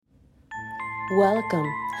Welcome.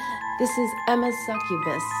 This is Emma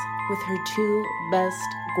Succubus with her two best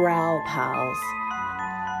growl pals,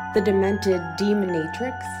 the demented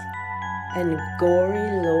Demonatrix and Gory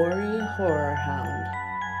Lori Horror Hound.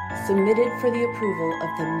 Submitted for the approval of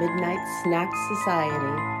the Midnight Snack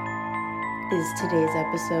Society is today's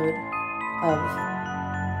episode of...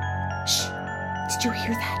 Shh! Did you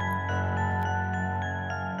hear that?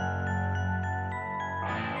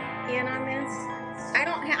 In on this? I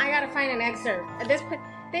gotta find an excerpt. This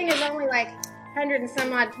thing is only like 100 and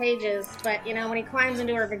some odd pages, but you know, when he climbs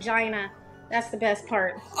into her vagina, that's the best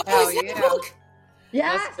part. Oh, yeah. Book?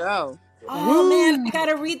 Yes. Let's go. Oh, man, I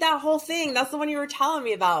gotta read that whole thing. That's the one you were telling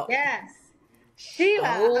me about. Yes.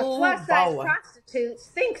 Sheila, a plus-size prostitute,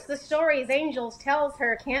 thinks the stories angels tells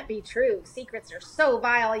her can't be true. Secrets are so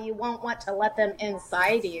vile you won't want to let them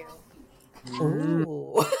inside you.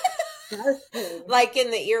 Ooh. Like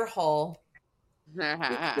in the ear hole.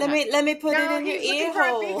 Let me put it in your he's ear looking for a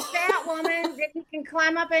hole. big fat woman that he can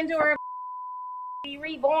climb up into her be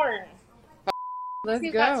reborn. Let's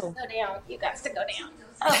You got to go. go down. You got to go down.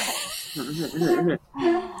 Okay.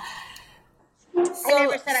 I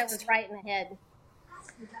never said I was right in the head.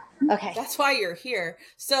 Okay. That's why you're here.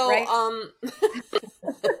 So, Right.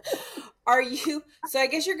 are you, so I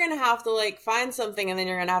guess you're going to have to like find something and then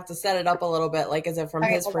you're going to have to set it up a little bit. Like, is it from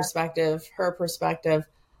Okay, his hold on. perspective, her perspective?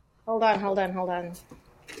 Hold on. Oh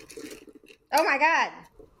my God.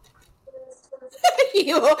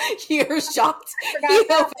 You're shocked. forgot You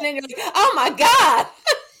about open it and you're like, oh my God.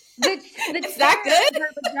 The Is that good? Her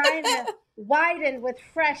vagina widened with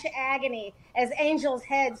fresh agony as Angel's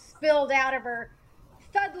head spilled out of her,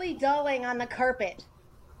 thudly dulling on the carpet.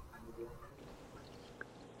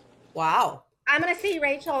 Wow. I'm going to see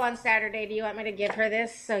Rachel on Saturday. Do you want me to give her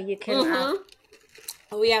this so you can...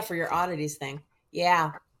 Oh yeah, for your oddities thing.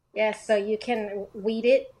 Yeah. Yes, so you can weed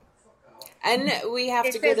it. And we have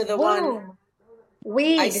It to go to says the womb. one.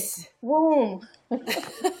 Weed. Womb.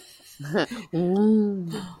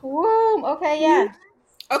 Womb. Okay, yeah.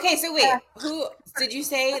 Okay, so wait, who did you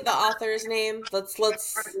say the author's name? Let's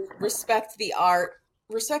respect the art.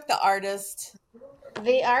 Respect the artist.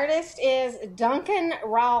 The artist is Duncan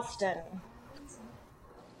Ralston.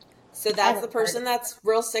 So that's the person that's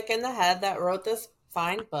real sick in the head that wrote this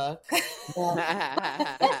fine book. This is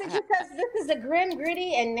because this is a grim,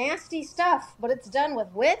 gritty, and nasty stuff, but it's done with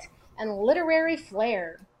wit and literary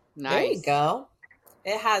flair. Nice. There you go.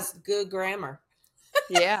 It has good grammar.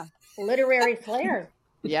 Yeah. Literary flair.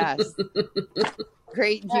 Yes.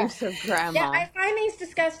 Great use of grandma. Yeah, I find these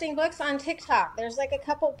disgusting books on TikTok. There's like a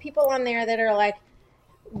couple people on there that are like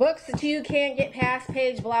books that you can't get past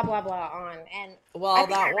page blah blah blah on. And Well, I think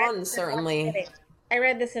that I read one this in certainly. sitting. I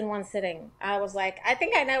read this in one sitting. I was like, I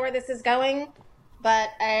think I know where this is going, but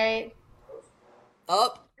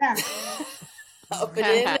Up. yeah. Up and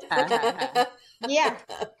in. Yeah.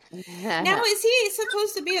 Now, is he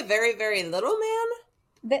supposed to be a very, very little man?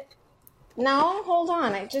 No, hold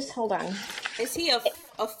on. Hold on. Is he a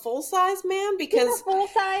full-size man? He's Because a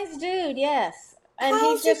full-size dude, yes. And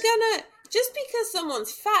how's he's he gonna... Just because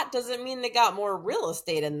someone's fat doesn't mean they got more real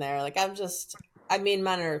estate in there. Like, men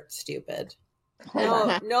are stupid.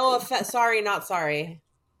 No offense. Sorry, not sorry.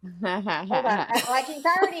 Hold on. Like, he's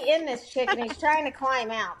already in this chick, and he's trying to climb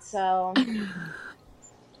out, so...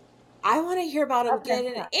 I want to hear about him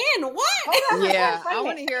getting in. What? Yeah, I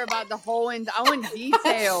want to hear about the whole. I want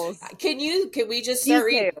details. Can we just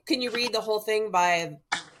start can you read the whole thing by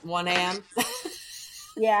 1 a.m.?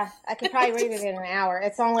 Yeah, I could probably read it in an hour.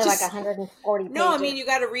 It's only like 140 pages. No, I mean, you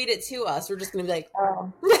got to read it to us. We're just going to be like,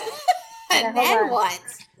 Oh. and Yeah, hold then on. what?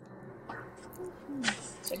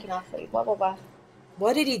 Taking off the blah, blah, blah.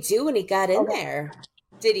 What did he do when he got in there?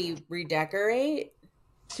 Did he redecorate?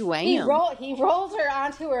 He Swam. rolled her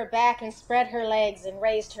onto her back and spread her legs and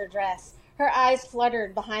raised her dress. Her eyes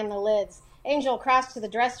fluttered behind the lids. Angel crossed to the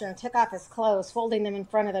dresser and took off his clothes, folding them in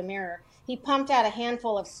front of the mirror. He pumped out a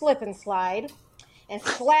handful of slip and slide and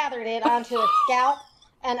slathered it onto his scalp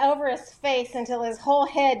and over his face until his whole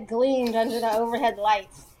head gleamed under the overhead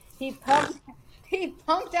lights. He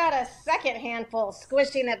pumped out a second handful,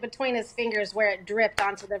 squishing it between his fingers where it dripped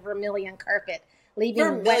onto the vermilion carpet,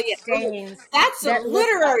 leaving wet stains. That's a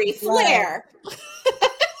literary flair.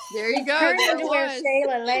 There you go. Turning There to it where was.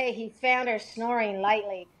 Shayla lay, he found her snoring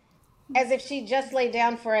lightly, as if she just lay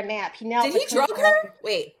down for a nap. He knelt. Did he between drug her her?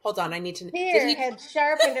 Wait, hold on. I need to. Fear had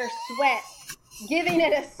sharpened her sweat, giving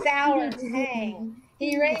it a sour tang.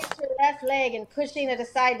 He raised her left leg and pushing it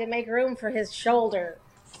aside to make room for his shoulder.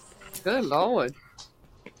 Good Lord.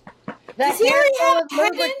 The Does he already handful have of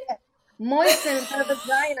heaven? lubricant moistened her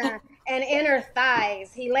vagina and inner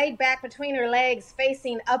thighs. He laid back between her legs,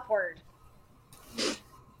 facing upward.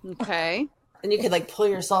 Okay. And you could like pull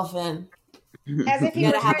yourself in. As if he You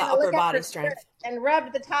were gotta have trying the to upper look up body her skirt, strength. and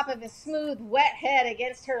rubbed the top of his smooth, wet head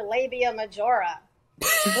against her labia majora.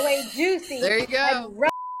 The way Juicy There you had go.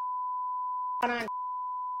 rubbed on.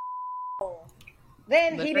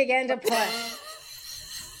 Then he began to push.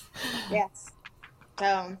 Yes.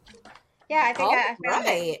 So, yeah, I think I found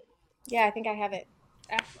it. Yeah, I think I have it.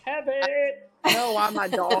 I have it. I know why my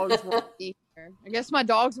dogs want to be here. I guess my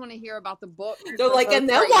dogs want to hear about the book. They're like, and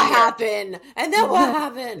then right what here. happened? And then what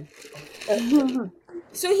happened?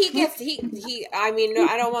 So he gets he. I mean, no,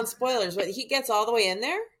 I don't want spoilers, but he gets all the way in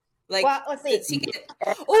there. Like, Well, let's see. does he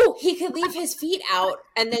he could leave his feet out,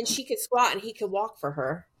 and then she could squat, and he could walk for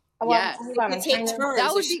her. Well, Yes. hold on, I'm Take trying to- turns. That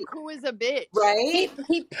so would she- be cool as a bitch. right?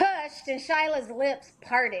 He pushed, and Shyla's lips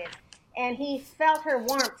parted, and he felt her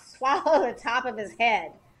warmth swallow the top of his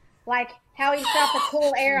head, like how he felt the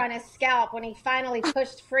cool air on his scalp when he finally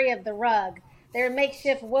pushed free of the rug, their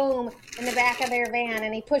makeshift womb in the back of their van,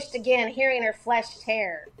 and he pushed again, hearing her flesh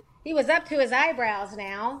tear. He was up to his eyebrows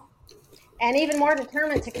now, and even more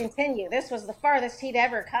determined to continue. This was the farthest he'd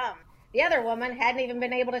ever come. The other woman hadn't even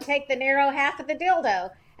been able to take the narrow half of the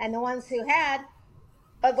dildo, and the ones who had,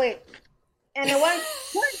 and the ones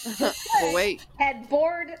But wait. had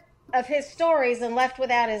bored of his stories and left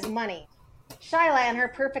without his money. Shyla and her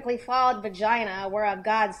perfectly flawed vagina were a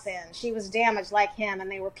godsend. She was damaged like him, and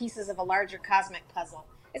they were pieces of a larger cosmic puzzle.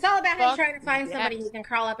 It's all about him Fuck trying to find that. somebody who can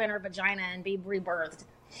crawl up in her vagina and be rebirthed.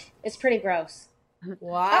 It's pretty gross.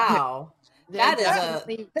 Wow, that is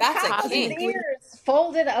Definitely. that's Top a of his kink. ears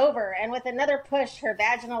folded over, and with another push, her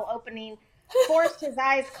vaginal opening forced his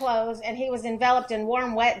eyes closed, and he was enveloped in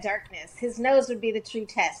warm, wet darkness. His nose would be the true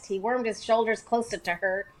test. He wormed his shoulders closer to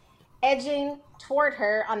her, edging toward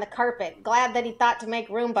her on the carpet, glad that he thought to make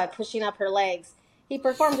room by pushing up her legs. He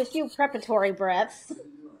performed a few preparatory breaths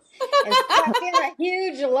and sucked in a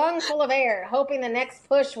huge lungful of air, hoping the next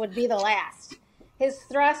push would be the last. He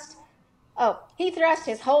thrust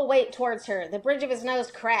his whole weight towards her. The bridge of his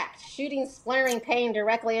nose cracked, shooting splintering pain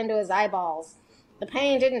directly into his eyeballs. The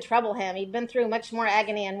pain didn't trouble him. He'd been through much more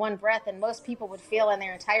agony in one breath than most people would feel in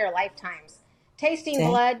their entire lifetimes. Tasting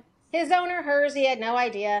blood, his own or hers, he had no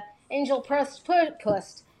idea. Angel pushed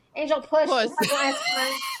Angel pushed Puss. one last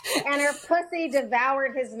time, and her pussy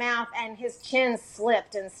devoured his mouth, and his chin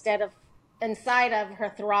slipped inside of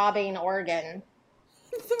her throbbing organ.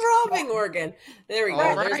 Throbbing organ. There we go.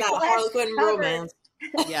 All There's right. that Harlequin romance.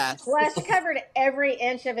 Yes. Flesh covered every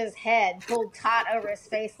inch of his head, pulled taut over his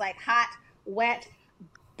face like hot, wet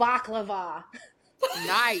baklava.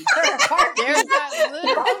 Nice. Her heart There's that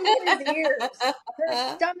little. roamed in his ears.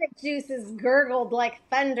 Her stomach juices gurgled like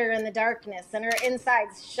thunder in the darkness, and her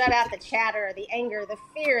insides shut out the chatter, the anger, the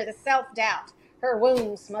fear, the self-doubt. Her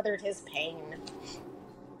womb smothered his pain.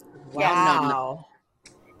 Wow.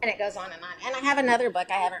 And it goes on and on. And I have another book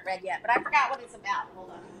I haven't read yet, but I forgot what it's about.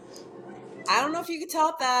 Hold on. I don't know if you could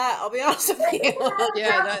top that. I'll be honest with you.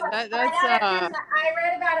 Yeah, that's I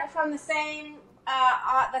read about it from the same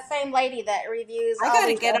lady that reviews. I all gotta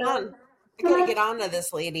these get other- on. I gotta get on to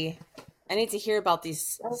this lady. I need to hear about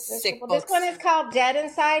these sick Well, books. this one is called Dead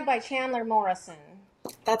Inside by Chandler Morrison.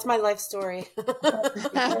 That's my life story. Oh,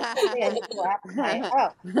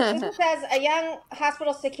 this one says a young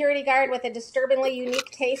hospital security guard with a disturbingly unique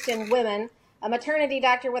taste in women, a maternity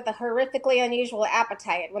doctor with a horrifically unusual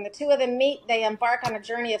appetite. When the two of them meet, they embark on a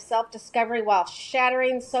journey of self-discovery while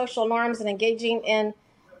shattering social norms and engaging in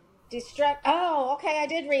Oh, okay, I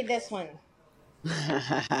did read this one.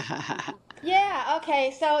 Yeah,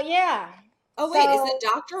 okay, so yeah. Oh wait, So- is the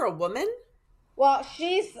doctor a woman? Well,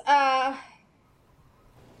 she's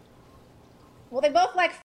well, they both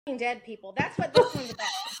like f***ing dead people. That's what this one's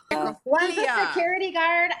about. One's a Yeah. security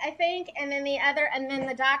guard, I think, and then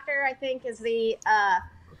the doctor, I think, is the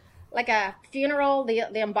like a funeral, the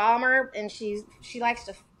embalmer, and she likes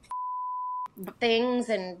to things,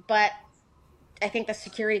 but I think the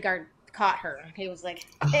security guard caught her. He was like,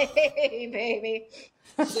 "Hey, baby."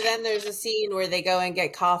 So then there's a scene where they go and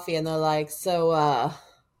get coffee and they're like, so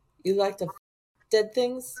you like to dead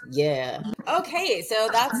things? Yeah. Okay, so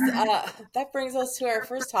that's that brings us to our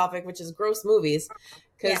first topic, which is gross movies.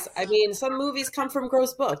 Because Yes. I mean, some movies come from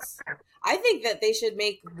gross books. I think that they should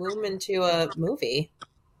make Womb into a movie.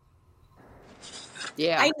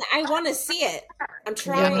 Yeah. I want to see it. I'm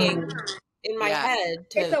trying in my Yeah. head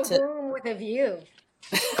It's a room with a view.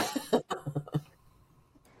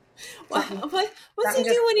 What's he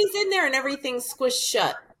do when he's in there and everything's squished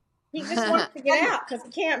shut? He just wants to get out because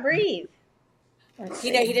he can't breathe.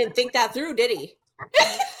 He didn't think that through, did he?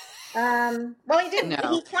 Well, he didn't.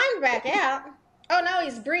 No. He climbed back out. Oh no,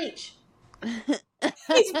 he's breech.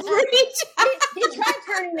 He's breached. He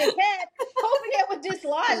turning his head, hoping it would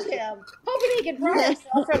dislodge him, hoping he could draw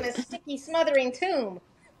himself from his sticky, smothering tomb.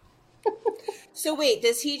 So wait,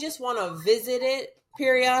 does he just want to visit it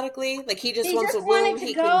periodically? Like he just wants a room wanted to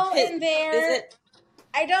he go can in there. visit?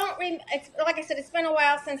 I don't. It's like I said. It's been a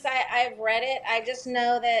while since I've read it. I just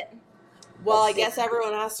know that. Well, I guess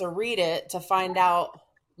everyone has to read it to find out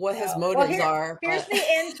what his motives are. Here's the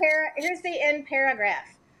end. Here's the end paragraph.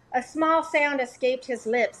 A small sound escaped his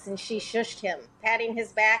lips, and she shushed him, patting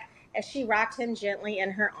his back as she rocked him gently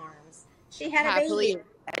in her arms. She had Happily a baby.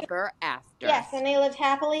 ever after. Yes, and they lived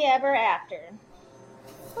happily ever after.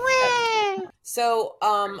 So,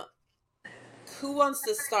 who wants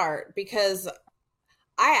to start? Because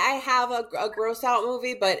I have a gross out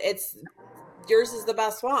movie, but yours is the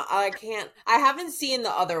best one. I haven't seen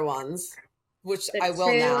the other ones, which I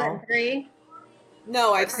will now. 2 and 3.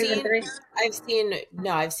 No, I've seen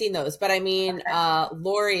those, but I mean,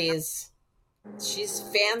 Lori's, she's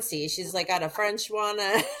fancy. She's like got a French one.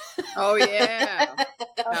 Oh yeah.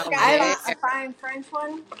 A fine French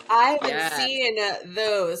one. I haven't seen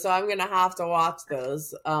those, so I'm gonna have to watch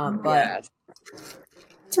those. But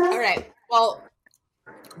all right, well,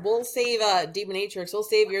 we'll save Demonatrix. We'll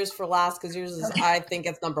save yours for last because yours is, I think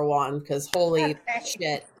it's number one. Because holy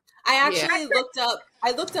shit, I actually looked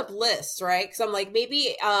up lists, right? Because I'm like,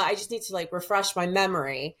 maybe I just need to like refresh my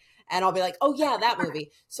memory, and I'll be like, oh yeah, that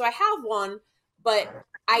movie. So I have one, but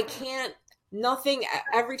I can't. Nothing.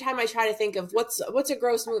 Every time I try to think of what's a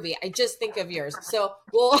gross movie, I just think of yours. So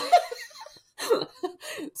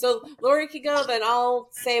so Lori can go, then I'll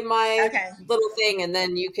say my little thing, and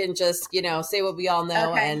then you can just say what we all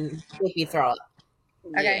know and make me throw up.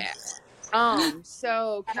 Okay. Yeah.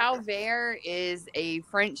 So Calvaire is a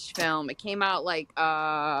French film. It came out like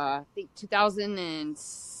I think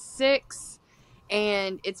 2006.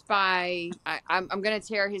 And it's by, I'm going to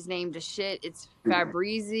tear his name to shit. It's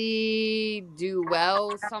Fabrizi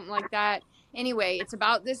Duel, something like that. Anyway, it's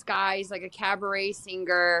about this guy. He's like a cabaret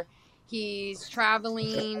singer. He's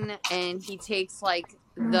traveling and he takes like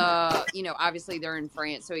obviously they're in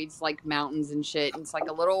France. So he's like mountains and shit. And it's like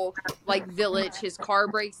a little like village. His car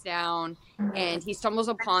breaks down and he stumbles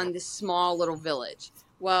upon this small little village.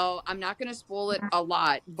 Well, I'm not going to spoil it a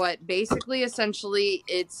lot, but basically, essentially,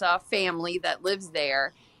 it's a family that lives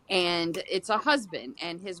there, and it's a husband,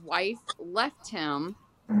 and his wife left him,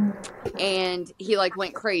 and he, like,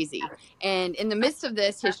 went crazy. And in the midst of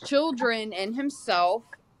this, his children and himself,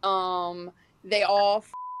 they all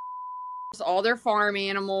their farm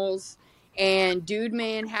animals, and Dude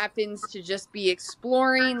Man happens to just be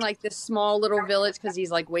exploring, like, this small little village, because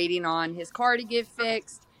he's, like, waiting on his car to get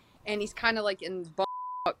fixed, and he's kind of, like, in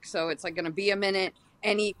so it's like going to be a minute,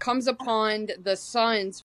 and he comes upon the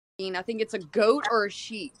son's I think it's a goat or a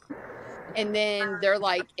sheep, and then they're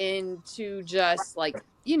like into just like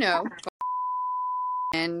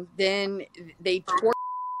and then they torture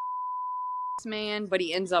this man, but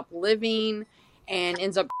he ends up living and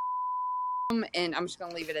ends up and I'm just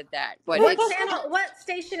gonna leave it at that. But what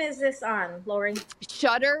station is this on, Lori?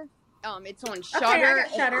 Shudder. It's on Shudder. Okay, I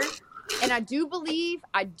got Shudder. And I do believe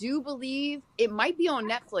it might be on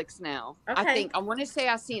Netflix now. Okay. I want to say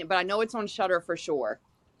I've seen it, but I know it's on Shudder for sure.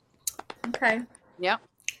 Okay. Yep.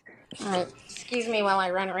 All right. Excuse me while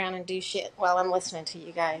I run around and do shit while I'm listening to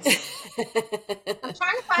you guys. I'm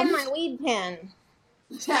trying to find my weed pen.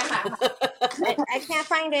 I can't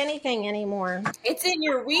find anything anymore. It's in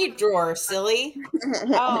your weed drawer, silly.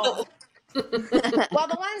 Oh. Well,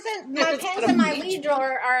 the ones in my pens in my weed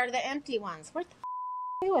drawer are the empty ones. What the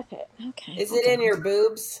with it? Okay. Is it in your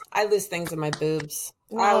boobs? I lose things in my boobs.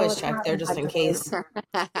 No, I always check there just in case.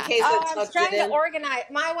 I'm trying to organize.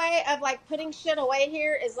 My way of like putting shit away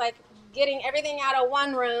here is like getting everything out of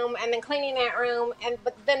one room and then cleaning that room,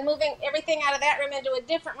 but then moving everything out of that room into a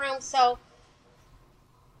different room. So,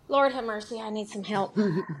 Lord have mercy, I need some help.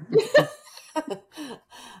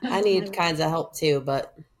 I need kinds of help too,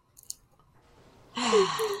 but.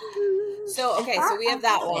 So we have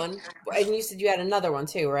that one, and you said you had another one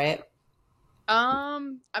too, right?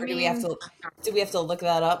 Do we have to look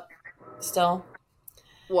that up still?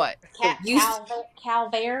 What?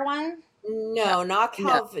 Calvaire one? No, not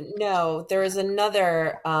Calvaire. No, there was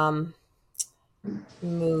another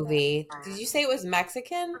movie. Did you say it was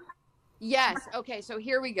Mexican? Yes. Okay, so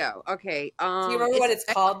here we go. Okay. Do you remember what it's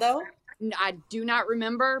called though? I do not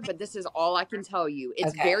remember, but this is all I can tell you.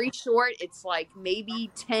 It's very short. It's like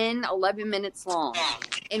maybe 10, 11 minutes long.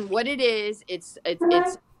 And what it is, it's a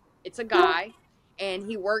guy, and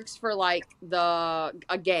he works for like a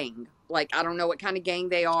gang. Like, I don't know what kind of gang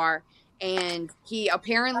they are. And he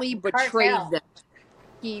apparently betrayed them.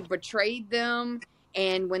 He betrayed them,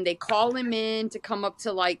 And when they call him in to come up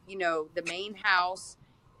to, like, you know, the main house,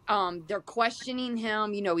 they're questioning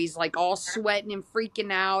him. You know, he's like all sweating and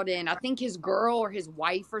freaking out. And I think his girl or his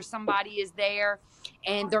wife or somebody is there,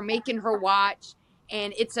 and they're making her watch.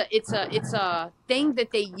 And it's a thing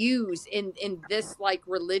that they use in this, like,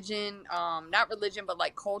 religion, not religion, but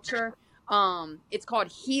like culture. It's called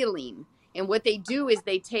healing. And what they do is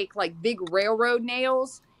they take like big railroad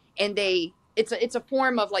nails, and it's a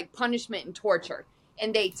form of like punishment and torture.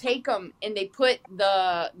 And they take them and they put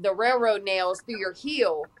the railroad nails through your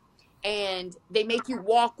heel, and they make you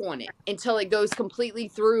walk on it until it goes completely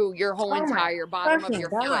through your whole entire bottom of your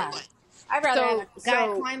foot. I'd rather have a guy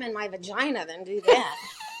climb in my vagina than do that.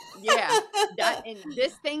 Yeah, that, and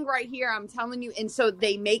this thing right here, I'm telling you. And so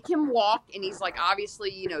they make him walk, and he's like, obviously,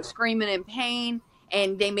 you know, screaming in pain,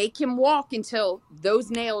 and they make him walk until those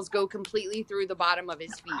nails go completely through the bottom of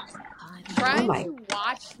his feet. Trying to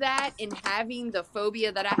watch that and having the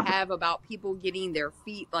phobia that I have about people getting their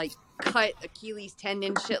feet like cut, Achilles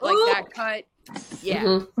tendon, shit like that cut.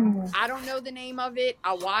 Yeah. I don't know the name of it.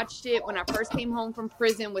 I watched it when I first came home from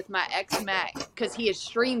prison with my ex Matt, because he had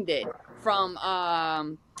streamed it from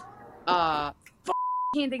can't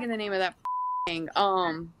think of the name of that thing.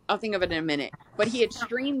 I'll think of it in a minute. But he had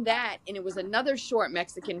streamed that, and it was another short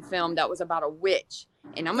Mexican film that was about a witch.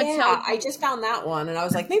 And I'm gonna tell you, I just found that one, and I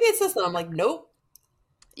was like, maybe it's this one. I'm like, nope.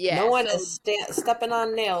 Yeah, no one is stepping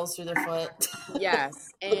on nails through their foot. Yes,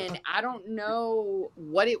 and I don't know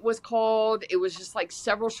what it was called. It was just like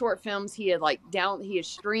several short films he had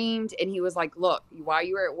streamed, and he was like, look, while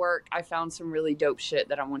you were at work, I found some really dope shit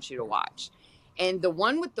that I want you to watch. And the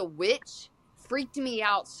one with the witch freaked me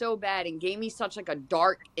out so bad and gave me such like a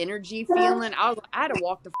dark energy feeling. I had to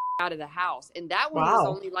walk the out of the house, and that one was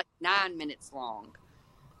only like 9 minutes long.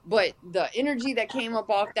 But the energy that came up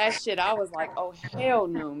off that shit, I was like, oh, hell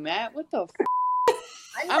no, Matt. What the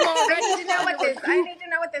I need to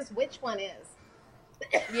know what this witch one is.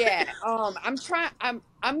 Yeah.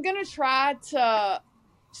 I'm going to try to.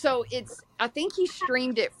 So I think he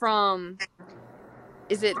streamed it from,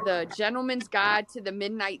 is it the Gentleman's Guide to the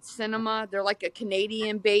Midnight Cinema? They're like a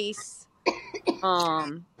Canadian base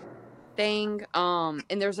thing. And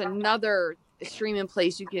there's another streaming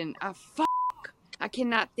place you can, I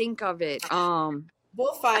cannot think of it.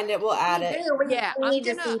 We'll find it. We'll add it. Yeah,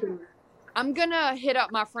 I'm gonna hit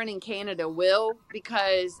up my friend in Canada, Will,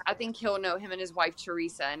 because I think he'll know, him and his wife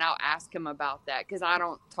Teresa, and I'll ask him about that, because I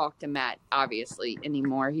don't talk to Matt obviously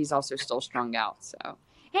anymore. He's also still strung out. So,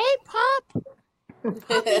 hey, Pop.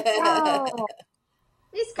 Yeah,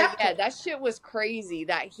 that shit was crazy.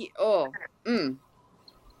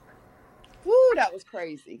 Woo, that was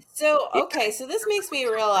crazy. So, okay, so this makes me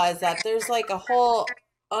realize that there's like a whole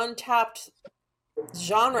untapped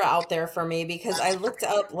genre out there for me, because I looked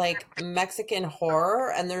up like Mexican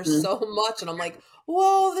horror, and there's so much, and I'm like,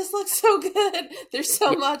 whoa, this looks so good. There's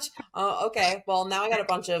so much. Okay, well, now I got a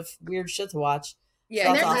bunch of weird shit to watch.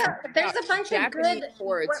 Yeah, there's a bunch of good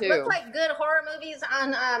horror too. Look like good horror movies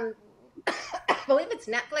on I believe it's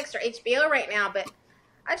Netflix or HBO right now, but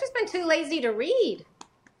I've just been too lazy to read.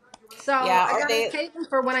 So yeah, I gotta take them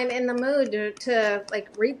for when I'm in the mood to like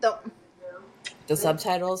read them. The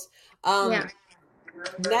subtitles.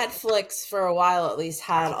 Netflix for a while at least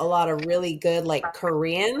had a lot of really good like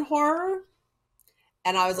Korean horror,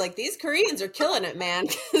 and I was like, these Koreans are killing it, man,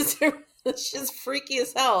 because it's just freaky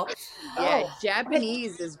as hell. Yeah,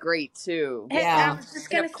 Japanese is great too. Yeah, I was just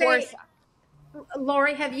gonna say,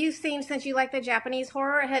 Lori, have you seen, since you like the Japanese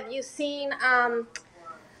horror, have you seen a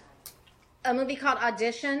movie called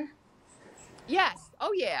Audition? Yes.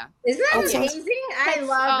 Oh yeah. Isn't that amazing? I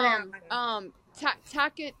love them.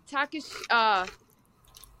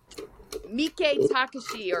 Mike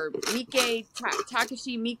Takashi or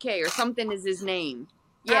Takashi Mike or something is his name.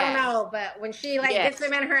 Yeah. I don't know, but when she gets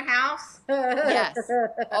them in her house. Yes.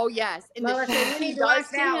 Oh yes. And you need to watch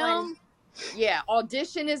that one. Yeah,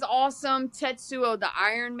 Audition is awesome. Tetsuo the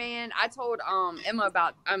Iron Man. I told Emma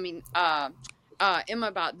about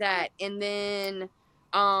that. And then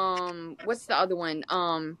what's the other one?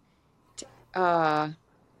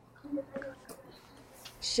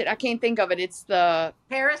 Shit, I can't think of it. It's the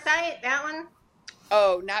Parasite, that one?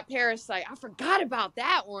 Oh, not Parasite. I forgot about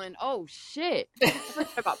that one. Oh shit. I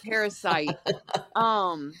forgot about Parasite.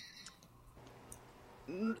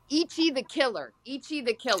 Ichi the Killer.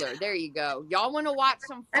 There you go. Y'all want to watch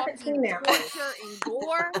some fucking torture and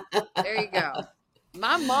gore? There you go.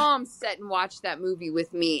 My mom sat and watched that movie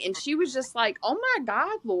with me, and she was just like, "Oh my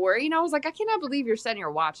God, Lori!" And I was like, "I cannot believe you're sitting here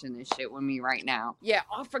watching this shit with me right now." Yeah,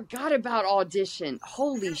 I forgot about Audition.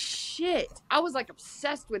 Holy shit! I was like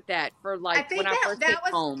obsessed with that for I like when think I first came that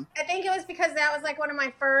was. home. I think it was because that was like one of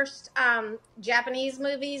my first Japanese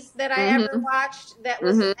movies that I ever Mm-hmm. watched. That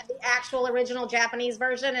was Mm-hmm. the actual original Japanese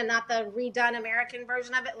version and not the redone American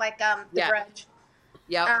version of it, like The Yeah. Grudge.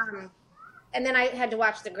 Yep. And then I had to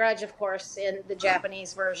watch The Grudge, of course, in the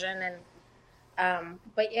Japanese version. And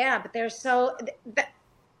but yeah, but they're so.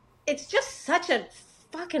 It's just such a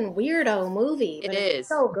fucking weirdo movie, It but it's is.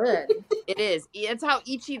 so good. It is. It's how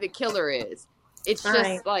Ichi the killer is. It's All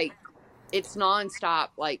right. just like it's nonstop,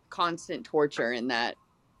 like constant torture in that.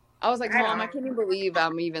 I was like, Right Mom, I on. can't even believe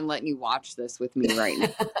I'm even letting you watch this with me right now.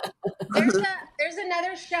 There's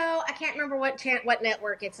another show. I can't remember what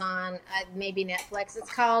network it's on. Maybe Netflix.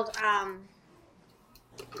 It's called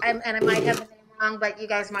and I might have the name wrong, but you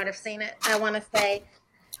guys might have seen it. I want to say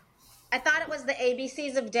I thought it was the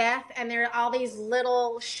ABCs of Death, and there are all these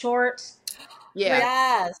little short, Yeah. like,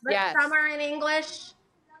 Yes. but Yes. some are in English,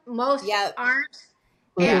 most Yep. aren't.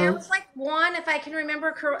 And there was like one, if I can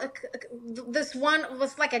remember, this one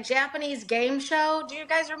was like a Japanese game show. Do you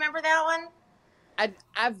guys remember that one?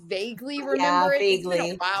 I vaguely Yeah, remember it. It's been a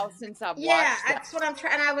vaguely. while since I've Yeah, watched that. that's what I'm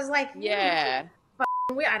trying. And I was like, Yeah.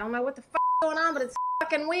 weird. I don't know what the fuck is going on, but it's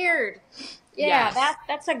fucking weird. Yeah, Yes.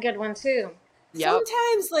 that's a good one too. Yep.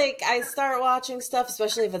 Sometimes, like, I start watching stuff,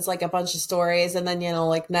 especially if it's like a bunch of stories, and then,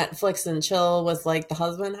 like Netflix and chill with like the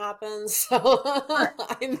husband happens. So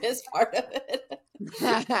I miss part of it.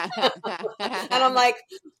 And I'm like,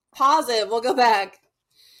 pause it, we'll go back.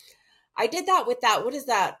 I did that with that. What is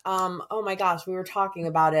that? Oh my gosh, we were talking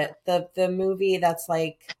about it. The movie that's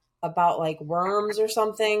like about like worms or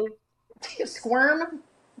something. Squirm.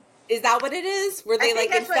 Is that what it is? Where I they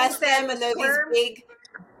think like that's what you infest said, them and they're these squirm. big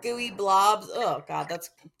gooey blobs. Oh god,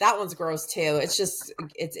 that one's gross too.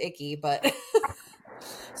 It's icky, but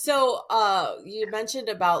so you mentioned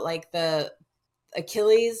about like the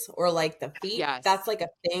Achilles or like the feet. Yes. That's like a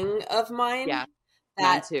thing of mine. Yeah. Mine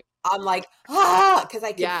That too. I'm like, because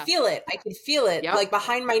I can Yeah. feel it. I can feel it Yep. like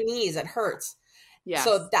behind my knees. It hurts. Yes.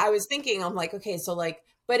 So I was thinking, I'm like, okay, so like,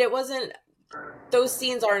 but it wasn't, those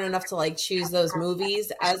scenes aren't enough to like choose those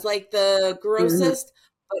movies as like the grossest.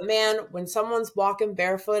 But man, when someone's walking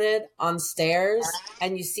barefooted on stairs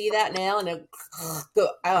and you see that nail and it go,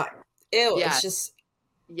 ew, Yes. it's just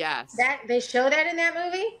Yes. That they show that in that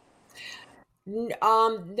movie?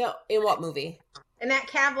 no, in what movie? In that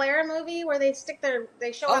Cavalera movie where they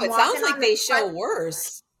show Oh, them it walking sounds like on they the show front-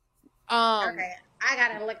 worse. Okay, I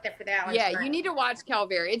gotta look there for that one. Yeah, tonight. you need to watch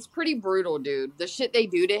Calvary. It's pretty brutal, dude. The shit they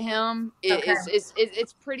do to him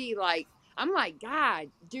it's pretty like. I'm like, God,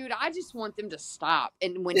 dude, I just want them to stop.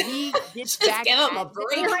 And when he gets Just back, give him a at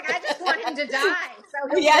break. You're like, I just want him to die.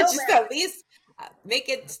 So Yeah, he'll just better. at least make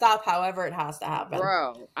it stop however it has to happen.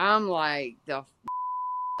 bro, I'm like the.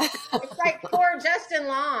 It's like poor Justin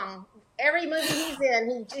Long. Every movie he's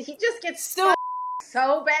in, he just gets So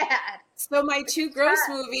so bad. So my two gross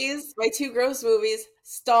movies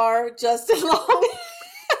star Justin Long.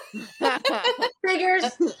 Figures.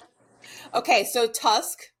 Okay, so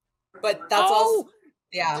Tusk, but that's Oh,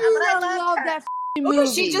 yeah. dude, I love that movie.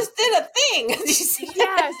 Oh, she just did a thing. Did you see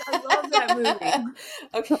that? Yes, I love that movie.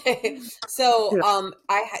 Okay, so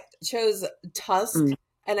I chose Tusk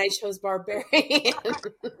and I chose Barbarian.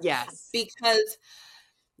 Yes, because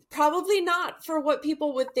probably not for what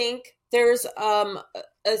people would think. There's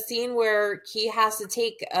a scene where he has to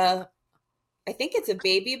take I think it's a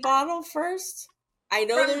baby bottle first. I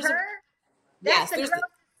know From there's her? yes, That's the gross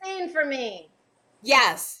scene for me.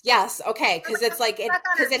 yes, okay, because it's like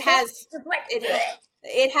because it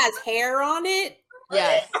has hair on it.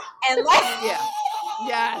 yes, and like yes,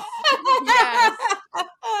 yes,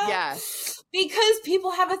 yes. Because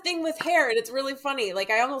people have a thing with hair, and it's really funny. Like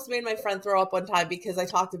I almost made my friend throw up one time because I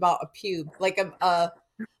talked about a pube, like a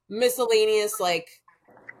miscellaneous, like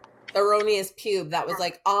erroneous pube that was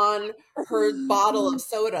like on her bottle of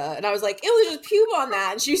soda, and I was like, "It was just pube on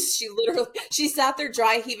that." And she literally sat there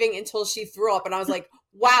dry heaving until she threw up, and I was like,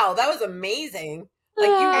 "Wow, that was amazing! Like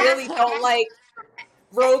you really don't like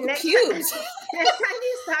rogue pubes." Next time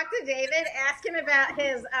you talk to David, ask him about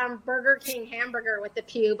his Burger King hamburger with the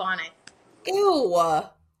pube on it. Ew.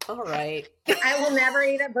 All right. I will never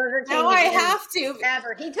eat a Burger King. Now I have to.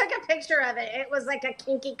 Ever. He took a picture of it. It was like a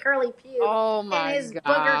kinky curly pube. Oh my in his God.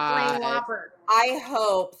 Booger Flame Whopper. I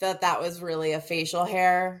hope that was really a facial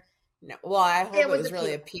hair. No, well, I hope it was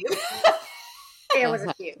really a pube. It was a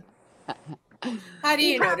pube. How do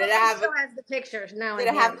you know? Did it have still has the pictures? No, did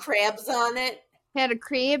it have crabs on it? Had a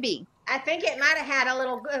crabby. I think it might have had a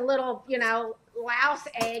little, louse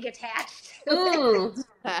egg attached to it.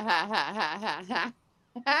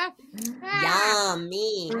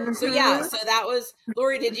 Yummy. So yeah, Mm-hmm. so that was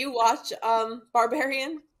Lori. Did you watch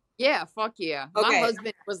Barbarian? Yeah, fuck yeah. My Okay.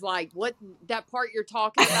 husband was like, "What that part you're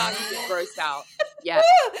talking about?" He was grossed out. Yeah,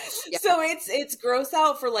 yeah, So it's gross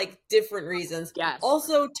out for like different reasons. yes,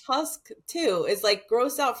 Also, Tusk too is like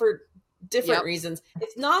gross out for different yep, reasons.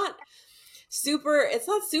 It's not super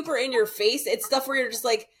in your face. It's stuff where you're just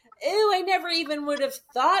like, ew, I never even would have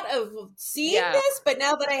thought of seeing yeah. this, but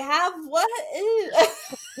now that I have, what? Ew.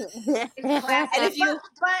 It's classic. And if you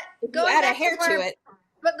Going add a back to hair to it,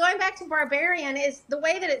 but going back to Barbarian is the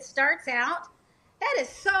way that it starts out. That is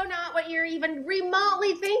so not what you're even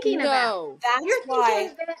remotely thinking about. No, that's You're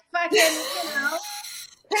why thinking that fucking,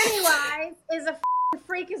 Pennywise is a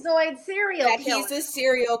freakazoid serial that killer. he's a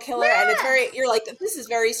serial killer, and it's you're like, this is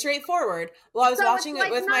very straightforward. Well, I was So watching it's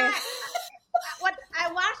it like with my what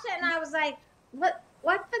I watched it and I was like, what?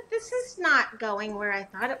 This is not going where I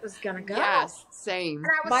thought it was gonna go. yes, same. And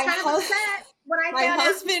I was My kind of upset when I my found out he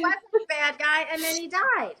husband- wasn't a bad guy, and then he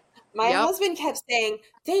died. My Yep. husband kept saying,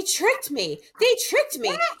 they tricked me. They tricked me.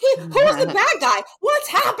 Who's the bad guy? What's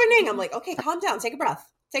happening? I'm like, okay, calm down. Take a breath.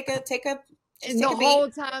 Take a And take the a beat. whole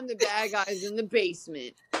time, the bad guy's in the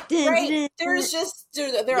basement. Right. There's just,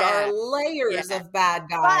 there Yeah. are layers Yeah. of bad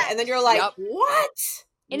guy. But- and then you're like, Yep. what?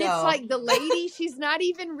 And No. it's like the lady, she's not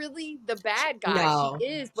even really the bad guy. No. She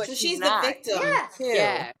is, but So she's the not. victim, Yes. too.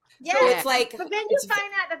 Yeah. Yeah, So it's like, but then you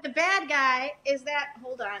find out that the bad guy is that.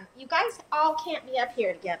 Hold on, you guys all can't be up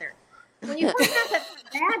here together. When you find out that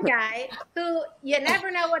the bad guy, who you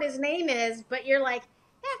never know what his name is, but you're like,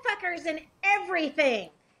 that fucker's in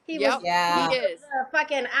everything. He was Yeah. He is. the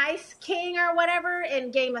fucking Ice King or whatever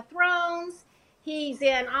in Game of Thrones. He's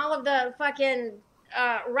in all of the fucking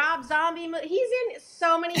Rob Zombie movies. He's in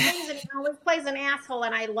so many things, and he always plays an asshole,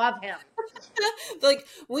 and I love him. like,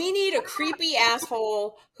 we need a creepy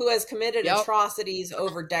asshole who has committed Yep. atrocities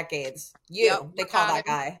over decades. Yep, They call got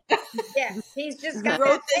that him. guy. Yeah, he's just I got wrote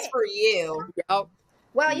that this thing. for you. Yep.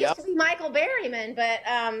 Well, it used Yep. to be Michael Berryman, but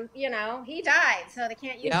he died, so they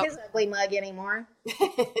can't use Yep. his ugly mug anymore.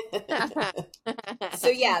 So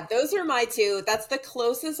yeah, those are my two. That's the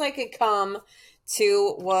closest I could come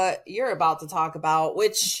to what you're about to talk about,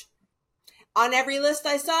 which on every list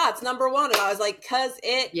I saw, it's number one. And I was like, cause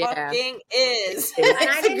it Yeah. fucking is. And It's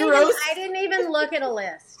I didn't, gross. I didn't even look at a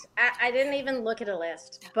list. I didn't even look at a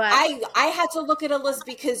list. But I had to look at a list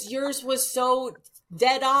because yours was so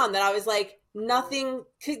dead on that I was like, nothing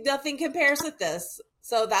compares with this.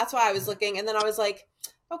 So that's why I was looking. And then I was like,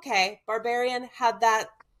 okay, Barbarian had that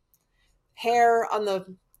hair on the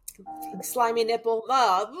slimy nipple.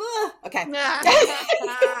 Okay.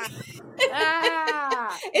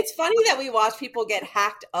 It's funny that we watch people get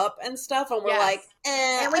hacked up and stuff, and we're Yes. like,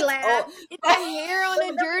 and we that's laugh. old. It's a hair on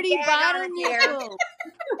a dirty Gag on bottom. a hair. You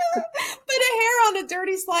But a hair on a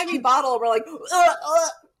dirty, slimy bottle. We're like,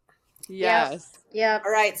 Yes. Yep.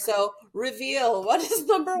 All right, so reveal. What is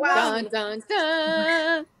number Well, one? Dun dun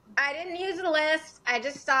dun. I didn't use the list. I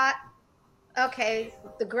just thought, okay,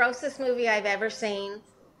 the grossest movie I've ever seen.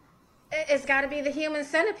 It's got to be the Human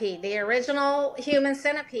Centipede, the original Human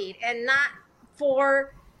Centipede, and not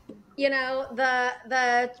for,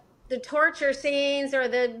 the torture scenes or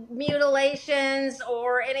the mutilations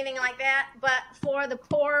or anything like that, but for the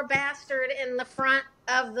poor bastard in the front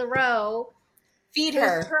of the row Feed who's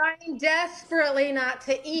her. trying desperately not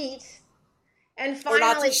to eat, and Or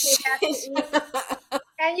not finally to she has to shit. eat.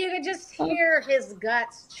 And you could just hear his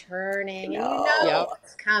guts churning, and you No. know Yep.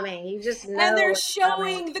 what's coming. You just know. And they're what's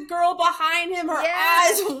coming. showing the girl behind him, her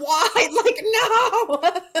Yes. eyes wide, like, no.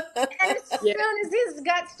 And as Yeah. soon as his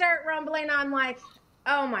guts start rumbling, I'm like,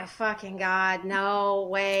 oh my fucking God, no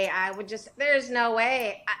way. There's no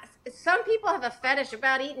way. Some people have a fetish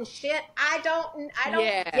about eating shit. I don't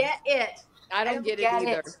Yeah. get it. I don't get it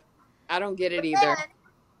either. I don't get it But either. then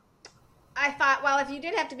I thought, well, if you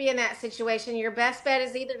did have to be in that situation, your best bet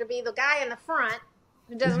is either to be the guy in the front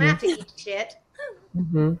who doesn't have to eat shit,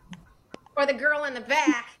 Mm-hmm. or the girl in the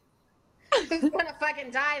back who's gonna fucking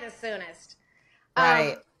die the soonest.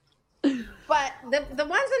 Right. But the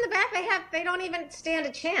ones in the back, they don't even stand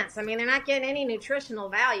a chance. I mean, they're not getting any nutritional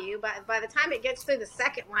value. But by the time it gets through the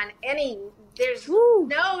second one, there's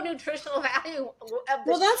no nutritional value of the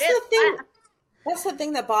Well, that's shit the thing. left. That's the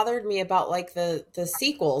thing that bothered me about like the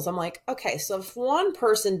sequels. I'm like, okay, so if one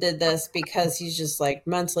person did this because he's just like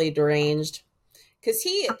mentally deranged, because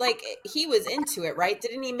he was into it, right?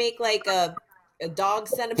 Didn't he make like a dog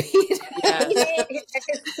centipede? Yes. He made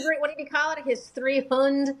what did he call it? His 3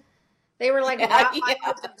 Hund They were like Yeah,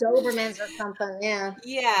 Rottweilers, Dobermans or something. Yeah.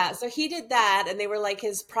 yeah. So he did that, and they were like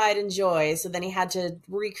his pride and joy. So then he had to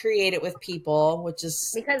recreate it with people, which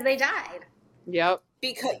is Because they died. Yep.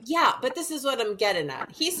 because, yeah, but this is what I'm getting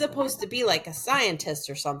at. He's supposed to be like a scientist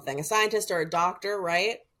or something, a scientist or a doctor,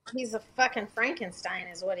 right? He's a fucking Frankenstein,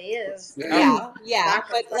 is what he is. Yeah, yeah. Dr.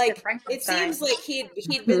 But fucking like, it Frankenstein. seems like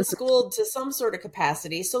he'd been schooled to some sort of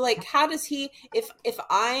capacity. So like, how does he? If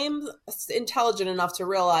I'm intelligent enough to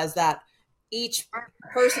realize that each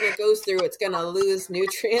person it goes through, it's gonna lose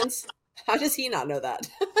nutrients. How does he not know that?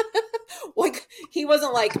 Like, he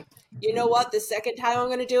wasn't like, you know what? The second time I'm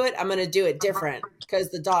going to do it, I'm going to do it different because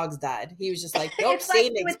the dogs died. He was just like, nope, It's like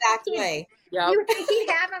same exact way. Yep. You would think he'd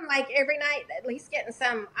have him like every night, at least getting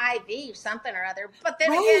some IV, something or other. But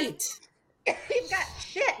then Right. again, you've got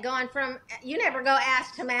shit going from you never go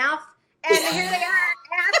ass to mouth, and here they are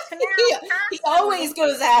ass to mouth. He always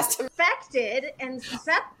goes ass to mouth. Infected and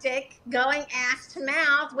septic, going ass to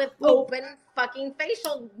mouth with open fucking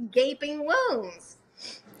facial gaping wounds.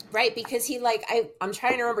 Right, because he like I'm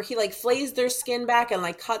trying to remember, he like flays their skin back and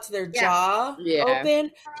like cuts their jaw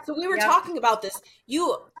open. So we were talking about this.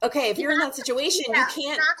 If you're in that situation, you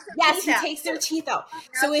can't. Yes, he takes their teeth out.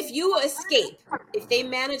 So if you escape, if they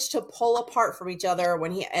manage to pull apart from each other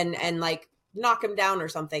when he and like knock him down or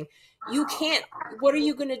something, you can't. What are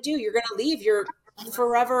you going to do? You're going to leave your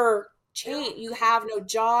forever chain. You have no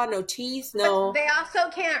jaw, no teeth, no. But they also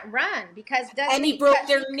can't run because he broke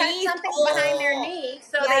their knee. Something behind their knee,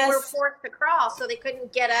 so they were forced to crawl, so they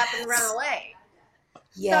couldn't get up and run away.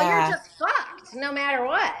 Yeah. So you're just fucked, no matter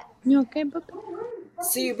what. You okay, Boop?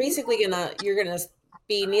 So you're basically gonna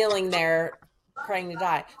be kneeling there, praying to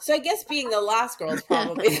die. So I guess being the last girl is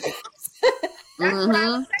probably. That's what I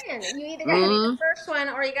was saying. You either got to be the first one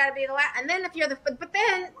or you got to be the last. And then if you're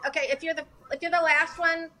if you're the last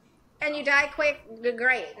one and you die quick,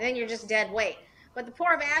 great. Then you're just dead weight. But the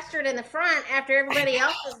poor bastard in the front, after everybody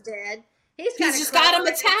else is dead, he's just got him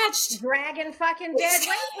attached, dragging fucking dead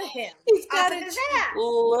weight with him. He's got his ass.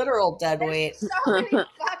 Literal dead weight. So many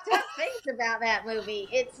fucked up things about that movie.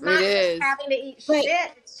 It's not just having to eat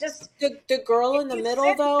shit. It's just the girl in the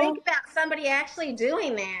middle, though. Think about somebody actually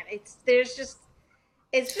doing that.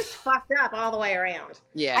 It's just fucked up all the way around.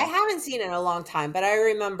 Yeah. I haven't seen it in a long time, but I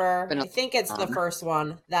remember, I think it's the first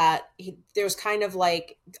one that there's kind of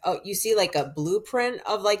like, you see like a blueprint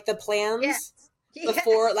of like the plans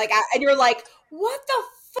before, like, and you're like, what the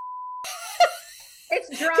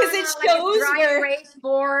It's drawn on like a dry erase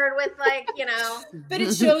board with like, But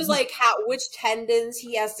it shows like which tendons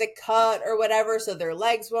he has to cut or whatever so their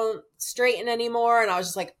legs won't straighten anymore. And I was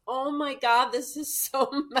just like, oh my God, this is so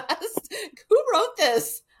messed. Who wrote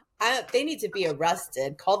this? They need to be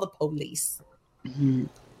arrested. Call the police. Mm-hmm.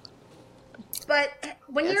 But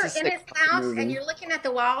when you're in his house and you're looking at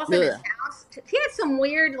the walls of his house, he had some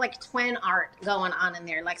weird like twin art going on in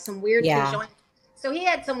there, like some weird conjoined. So he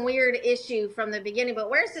had some weird issue from the beginning, but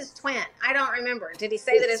where's his twin? I don't remember. Did he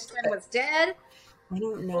say that his twin was dead? I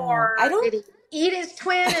don't know. Or did he eat his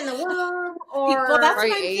twin in the womb? Or well, that's what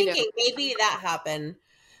I'm thinking. Maybe that happened.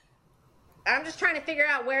 I'm just trying to figure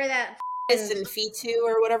out where that in fetu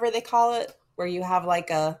or whatever they call it, where you have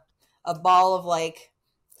like a ball of like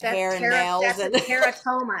hair and nails. That's and a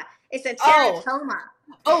teratoma. It's a teratoma.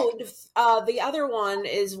 The other one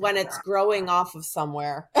is when it's growing off of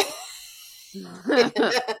somewhere. That's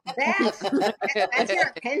your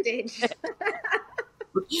appendage.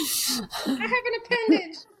 I have an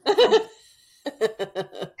appendage.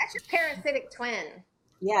 That's your parasitic twin.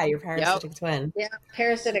 Yeah, your parasitic twin. Yeah,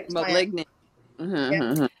 parasitic twin. Malignant.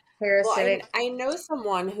 Yep. Parasitic. Well, I know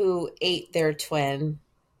someone who ate their twin,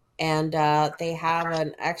 and they have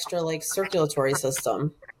an extra like circulatory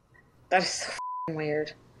system. That's so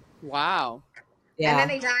weird. Wow. Yeah. And then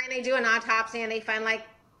they die and they do an autopsy and they find like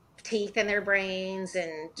teeth in their brains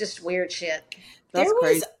and just weird shit. That's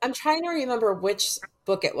crazy. I'm trying to remember which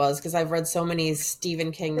book it was because I've read so many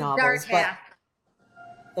Stephen King novels. Dark Half.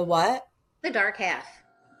 The what? The Dark Half.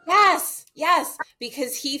 Yes,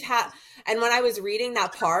 because he had, and when I was reading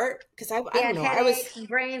that part, because I don't know, I was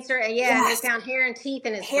brains, they found hair and teeth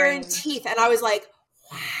in his brain. And I was like,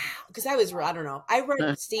 wow, because I don't know, I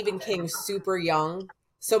read Stephen King super young,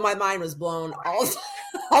 so my mind was blown all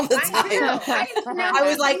the time. I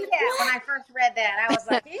was like, when I first read that, I was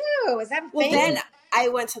like, ew, is that a thing? Well, then I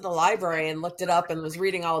went to the library and looked it up and was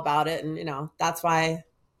reading all about it, and that's why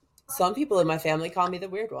some people in my family call me the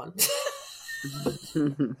weird one.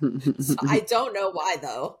 So I don't know why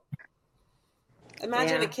though.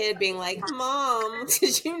 Imagine a kid being like, "Mom,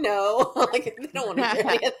 did you know?" Like they don't want to hear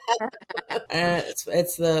any of that.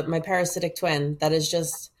 It's my parasitic twin that is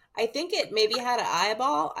just I think it maybe had an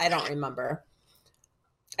eyeball. I don't remember.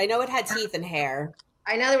 I know it had teeth and hair.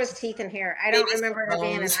 I know there was teeth and hair. I don't remember there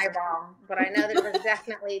being an eyeball, but I know there was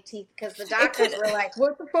definitely teeth because the doctors were like,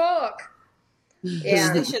 "What the fuck?"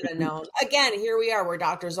 Yeah, they should have known. Again, here we are, where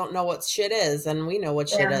doctors don't know what shit is, and we know what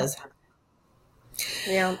shit is.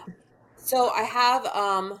 Yeah. So I have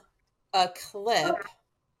a clip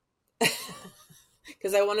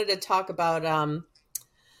because I wanted to talk about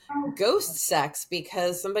ghost sex,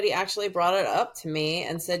 because somebody actually brought it up to me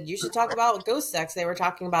and said you should talk about ghost sex. They were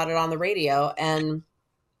talking about it on the radio, and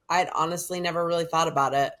I'd honestly never really thought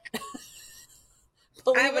about it.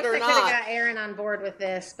 Believe it or not. I could have got Erin on board with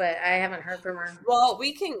this, but I haven't heard from her. Well,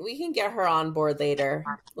 we can get her on board later.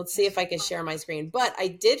 Let's see if I can share my screen. But I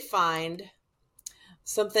did find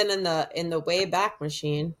something in the Wayback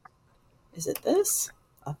Machine. Is it this?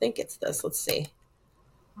 I think it's this. Let's see.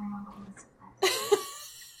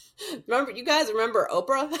 You guys remember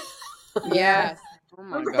Oprah? Yes. Oh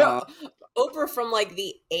my God. Oprah from like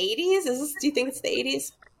the 80s? Do you think it's the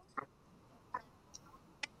 80s?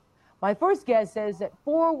 My first guess says that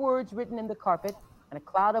 4 words written in the carpet and a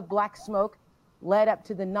cloud of black smoke led up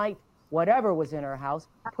to the night whatever was in her house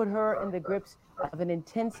put her in the grips of an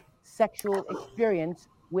intense sexual experience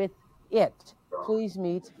with it. Please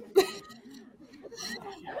meet.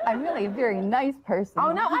 I'm really a very nice person.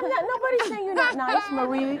 Oh, no, I'm not. Nobody's saying you're not nice,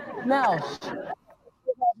 Marie. Mel.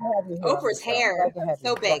 Oprah's hair,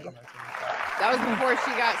 so big. That was before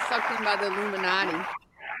she got sucked in by the Illuminati.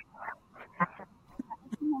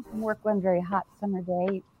 From work one very hot summer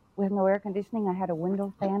day with no air conditioning. I had a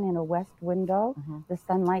window fan in a west window. The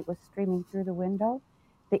sunlight was streaming through the window.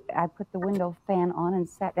 I put the window fan on and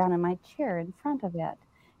sat down in my chair in front of it.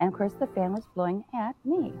 And of course the fan was blowing at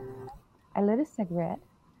me. I lit a cigarette,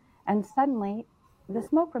 and suddenly the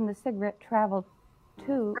smoke from the cigarette traveled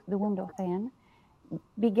to the window fan,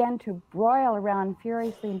 began to broil around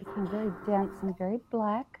furiously and became very dense and very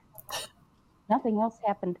black. Nothing else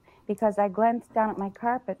happened because I glanced down at my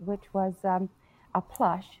carpet, which was a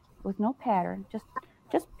plush with no pattern, just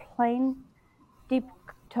plain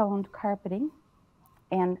deep-toned carpeting.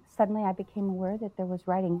 And suddenly I became aware that there was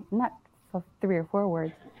writing, not 3 or 4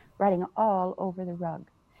 words, writing all over the rug.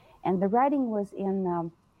 And the writing was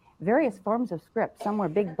in various forms of script. Some were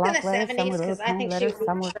big block letters, some were little tiny letters,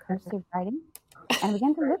 some were cursive writing. And I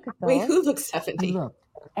began to look at those. Wait, who looks 70?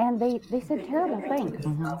 And they said terrible things.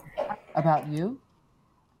 About you?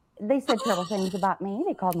 They said terrible things about me.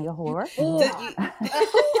 They called me a whore.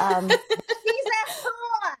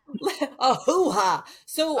 A hoo-ha.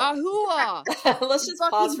 So a hoo-ha. Let's just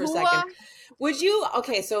pause for a second. Would you,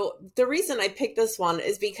 okay, so the reason I picked this one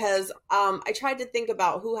is because I tried to think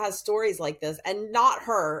about who has stories like this, and not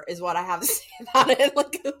her is what I have to say about it.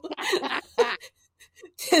 Like,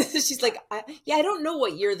 she's like, I don't know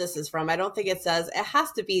what year this is from. I don't think it says. It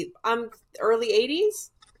has to be early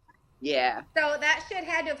 80s. Yeah. So that shit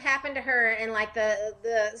had to have happened to her in like the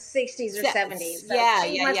 60s or 70s. So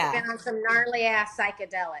she must have been on some gnarly ass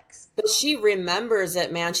psychedelics. But she remembers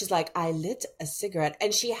it, man. She's like, I lit a cigarette,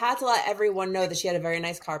 and she had to let everyone know that she had a very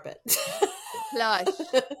nice carpet. Plush.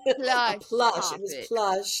 Plush. It was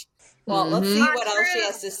plush. Well, let's see what else she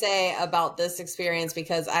has to say about this experience,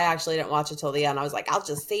 because I actually didn't watch it till the end. I was like, I'll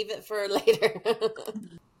just save it for later.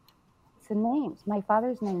 The names. My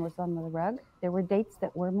father's name was on the rug. There were dates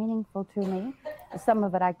that were meaningful to me. Some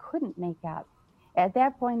of it I couldn't make out. At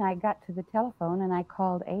that point, I got to the telephone and I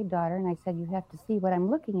called a daughter and I said, you have to see what I'm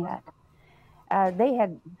looking at.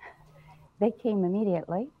 They came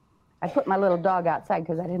immediately. I put my little dog outside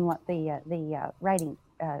because I didn't want the writing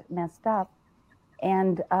messed up.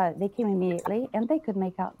 And they came immediately, and they could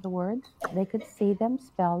make out the words. They could see them,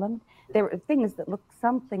 spell them. There were things that looked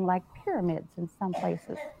something like pyramids in some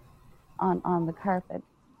places on the carpet.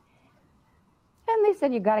 And they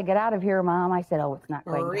said, you got to get out of here, Mom. I said, oh, it's not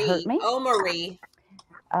going to hurt me. Oh, Marie.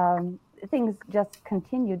 Things just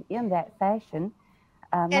continued in that fashion.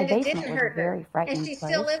 My basement was a very frightening and she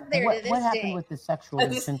place. still lives there to this day. What happened with the sexual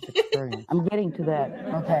intense experience? I'm getting to that.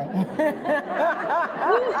 Okay.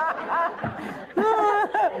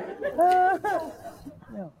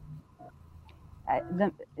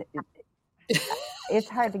 It's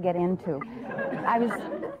hard to get into.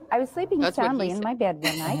 I was sleeping soundly in my bed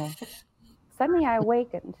one night. Suddenly I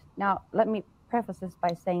awakened. Now, let me preface this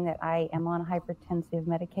by saying that I am on hypertensive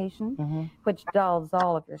medication, which dulls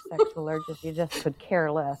all of your sexual urges. You just could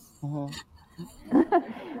care less.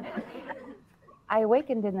 I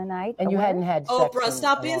awakened in the night. And you hadn't had sex. Oprah,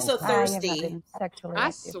 stop being so thirsty. I have not been sexually I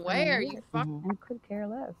active swear, you fucking and could care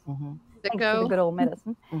less. sicko. Thanks to the good old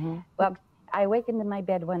medicine. Well, I awakened in my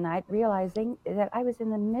bed one night realizing that I was in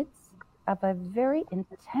the midst of a very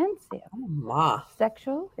intensive Ma.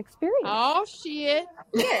 sexual experience. Oh shit!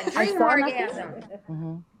 Yeah, I dream saw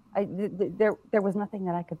orgasm. There was nothing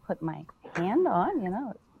that I could put my hand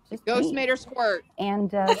on, just Ghost me. made her squirt. And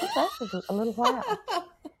this lasted a little while.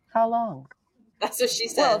 How long? That's what she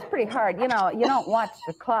Well, said. it's pretty hard. You don't watch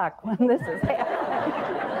the clock when this is happening.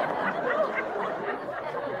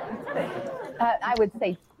 I would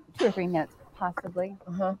say 2 or 3 minutes, possibly.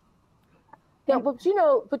 Yeah, but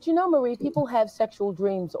Marie, people have sexual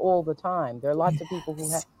dreams all the time. There are lots of people who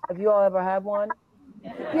have. Have you all ever had one?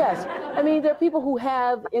 Yes. I mean, there are people who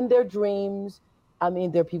have in their dreams. I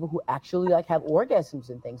mean, there are people who actually have orgasms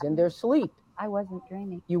and things in their sleep. I wasn't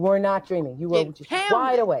dreaming. You were not dreaming. You were just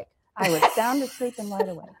wide awake. I was sound asleep and wide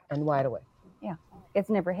awake. And wide awake. Yeah. It's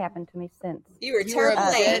never happened to me since. You were You were a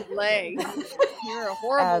terrible. dead leg. You were a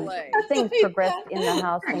horrible leg. Things progressed in the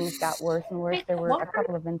house. Things got worse and worse. There were a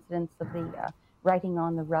couple of incidents of the writing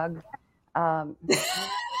on the rug.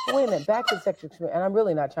 Wait a minute. Back to sexual experience, and I'm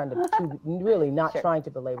really not trying trying to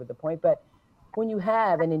belabor the point, but when you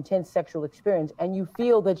have an intense sexual experience and you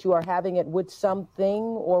feel that you are having it with something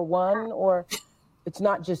or one, or it's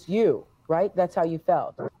not just you, right? That's how you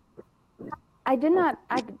felt. I did not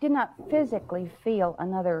physically feel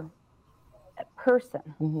another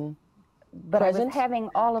person, but I was having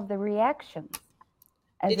all of the reactions.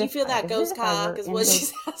 Did you feel that ghost cock is what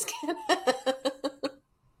she's asking?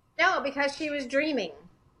 No, because she was dreaming.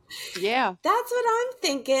 Yeah. That's what I'm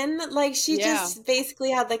thinking. Like, she just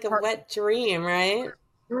basically had like a wet dream, right?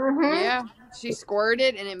 Mm-hmm. Yeah. She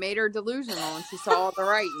squirted and it made her delusional and she saw all the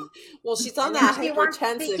writing. Well, she's on that She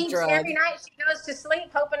hypertensive drug. Every night she goes to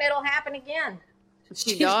sleep hoping it'll happen again.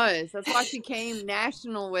 She does. That's why she came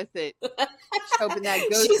national with it. She's hoping that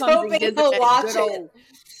ghost She's comes hoping and gets he'll that watch good it. old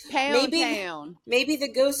Pound Town. Maybe the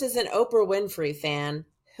ghost is an Oprah Winfrey fan.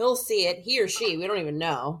 He'll see it. He or she. We don't even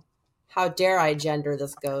know. How dare I gender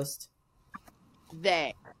this ghost?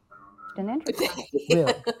 They. An interesting.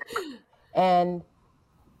 Really?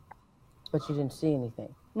 But you didn't see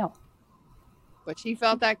anything. No. But she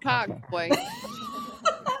felt that cock, boy.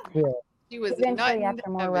 Yeah. She was Eventually, after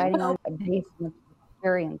more writing on decent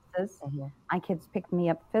experiences, my kids picked me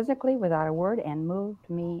up physically without a word and moved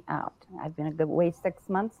me out. I've been a good way 6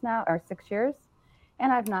 months now, or 6 years,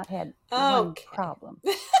 and I've not had one problem.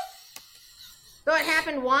 So it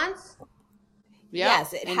happened once?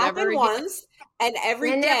 Yes, it happened once, and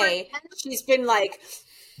every day she's been like,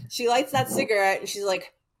 she lights that cigarette and she's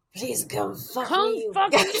like, please come fuck me.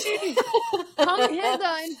 Come hither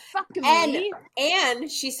and fuck me.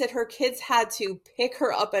 And she said her kids had to pick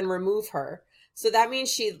her up and remove her. So that means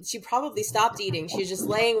she probably stopped eating. She was just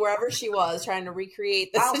laying wherever she was trying to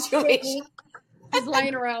recreate the situation. Just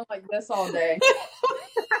laying around like this all day.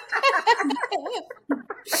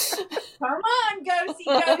 Come on, ghosty.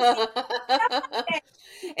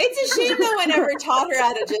 It's a shame no one ever taught her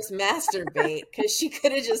how to just masturbate, because she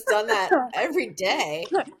could have just done that every day.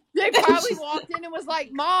 They probably walked in and was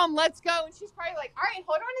like, Mom, let's go. And she's probably like, all right,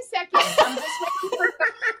 hold on a second. I'm just waiting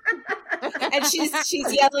for And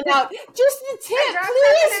she's yelling out, just the tip,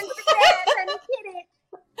 please.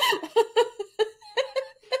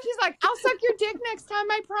 She's like, I'll suck your dick next time,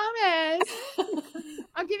 I promise.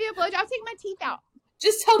 I'll give you a blowjob. I'll take my teeth out.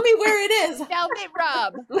 Just tell me where it is. Velvet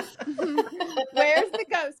rub. Where's the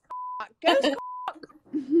ghost cock? Ghost cock.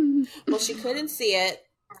 Well, she couldn't see it.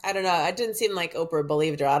 I don't know. It didn't seem like Oprah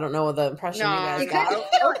believed her. I don't know what the impression you guys got.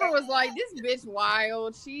 Oprah was like, this bitch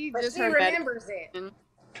wild. She remembers it.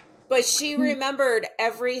 But she remembered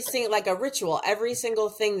every single, like a ritual, every single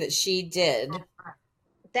thing that she did.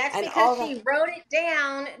 That's because she wrote it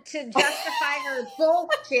down to justify her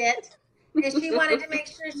bullshit. And she wanted to make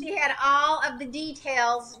sure she had all of the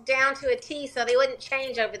details down to a T so they wouldn't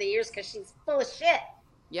change over the years because she's full of shit.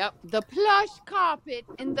 Yep. The plush carpet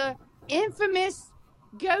and the infamous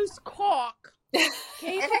ghost cock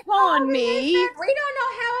came upon me. We don't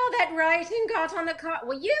know how all that writing got on the carpet.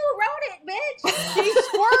 Well, you wrote it, bitch. She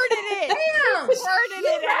squirted it. Damn. She squirted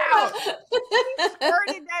it out. She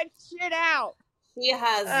squirted that shit out. She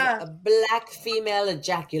has a black female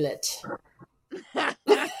ejaculate. Because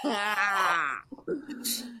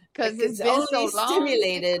it's been only so long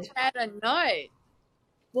stimulated. Had a nut.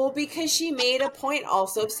 Well, because she made a point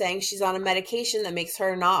also of saying she's on a medication that makes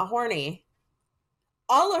her not horny.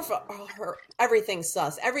 All of her everything's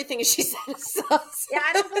sus. Everything she said is sus. Yeah,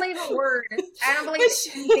 I don't believe a word. I don't believe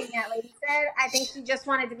anything that lady said. I think she just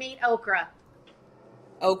wanted to meet Okra.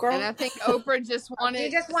 Okra? And I think Oprah just wanted. She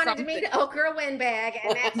just wanted to meet Okra Windbag,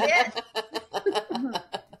 and that's it.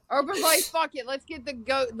 Oprah's like, fuck it, let's get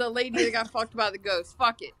the lady that got fucked by the ghost.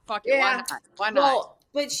 Fuck it. Yeah. Why not?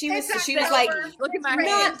 But she was It's like, over. Look at my not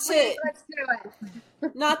hands. Let's do it.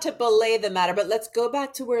 not to belay the matter, but let's go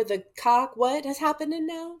back to where the cock. What has happened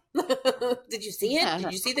now? Did you see it?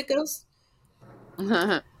 Did you see the ghost?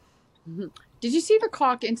 Did you see the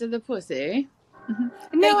cock into the pussy?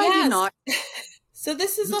 No, I did not. So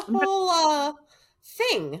this is a whole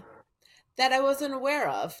thing that I wasn't aware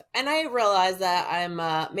of. And I realize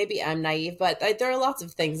that maybe I'm naive, but there are lots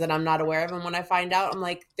of things that I'm not aware of. And when I find out, I'm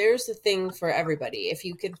like, there's a thing for everybody. If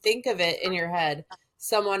you can think of it in your head,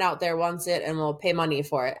 someone out there wants it and will pay money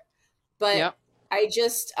for it. But I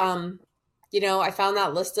just, I found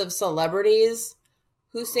that list of celebrities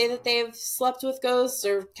who say that they've slept with ghosts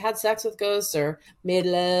or had sex with ghosts or made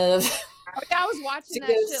love. I was watching that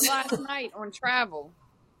shit last night on Travel.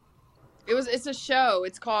 It's a show.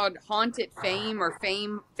 It's called Haunted Fame or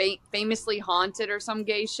Famously Haunted or some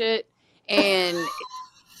gay shit. And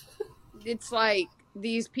it's like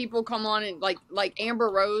these people come on and like Amber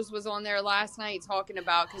Rose was on there last night talking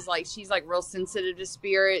about, because like she's like real sensitive to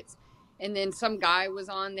spirits. And then some guy was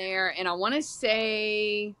on there, and I want to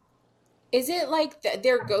say, is it like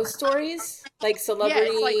their ghost stories, like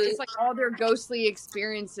celebrity? Yeah, it's like all their ghostly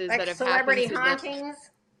experiences like that have celebrity happened to hauntings.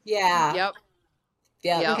 them. Yeah. Yep.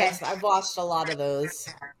 Yeah. Okay. I've watched a lot of those.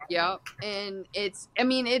 Yep. And it's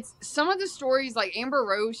some of the stories, like Amber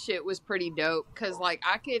Rose shit was pretty dope, because like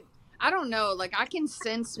I don't know, like I can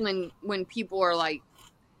sense when people are like,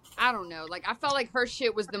 I don't know, like I felt like her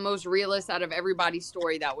shit was the most realist out of everybody's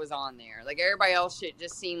story that was on there. Like everybody else shit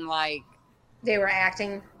just seemed like they were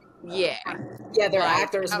acting. Yeah, they're like,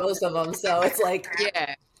 actors, most of them. So it's like,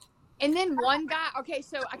 yeah. And then one guy, okay,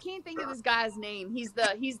 so I can't think of this guy's name. He's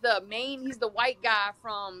the white guy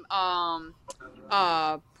from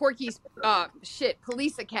Porky's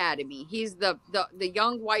Police Academy. He's the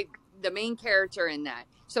young white, the main character in that.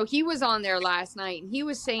 So he was on there last night, and he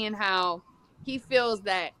was saying how he feels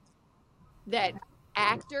that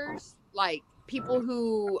actors, like people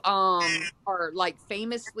who are like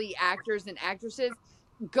famously actors and actresses,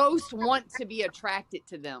 ghosts want to be attracted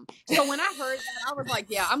to them. So when I heard that, I was like,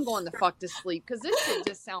 yeah, I'm going the fuck to sleep, because this shit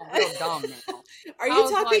just sounds real dumb now. Are you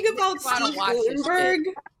talking about Steve Gutenberg?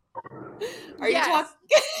 Are you talking?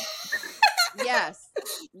 Yes.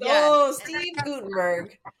 Oh, Steve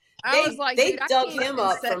Gutenberg. I was like, they dug him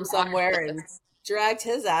up from somewhere and dragged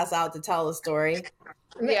his ass out to tell a story.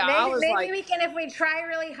 Yeah, maybe we can, if we try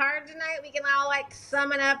really hard tonight, we can all like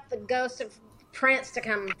summon up the ghost of Prince to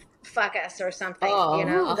come fuck us or something. You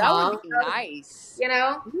know, that would be nice. You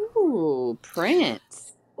know, ooh,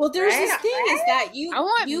 Prince. Well, there's this thing is that I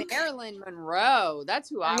want Marilyn Monroe. That's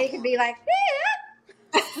who I want. He could be like,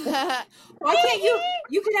 why can't you?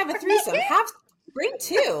 You could have a threesome. Bring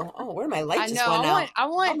two. Oh, where my light just went out. I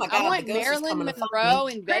want Marilyn Monroe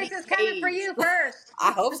and Betty Prince is Page. coming for you first.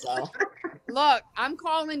 I hope so. Look, I'm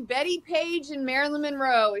calling Betty Page and Marilyn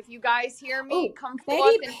Monroe. If you guys hear me, come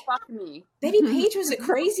forth and fuck me. Betty Page was a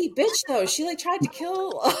crazy bitch, though. She like tried to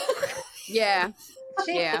kill. Yeah.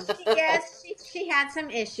 She had some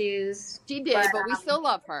issues. She did, but we still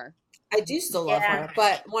love her. I do still love her,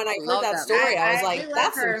 but when I heard that story, I was like,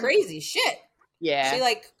 "That's some crazy shit." Yeah. She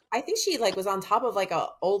I think she was on top of like a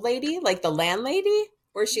old lady, like the landlady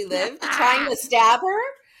where she lived, trying to stab her.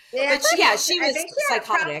 Yeah, but she was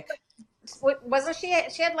psychotic. Wasn't she?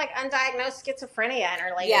 She had like undiagnosed schizophrenia in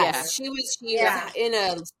her late. Yes, she was in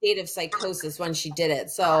a state of psychosis when she did it.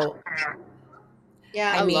 So,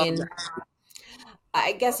 yeah, I mean,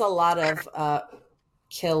 I guess a lot of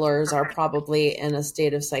killers are probably in a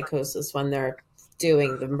state of psychosis when they're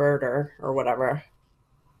doing the murder or whatever.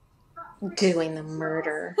 Doing the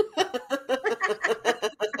murder.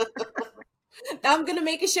 Now I'm gonna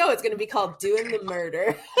make a show. It's gonna be called "Doing the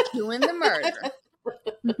Murder." Doing the murder.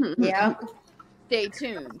 Yeah. Stay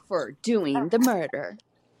tuned for Doing the Murder.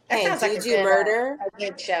 Hey, do you do murder? A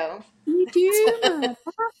good show. You do.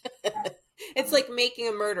 It's like making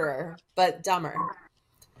a murderer, but dumber.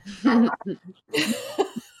 Doing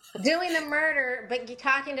the murder, but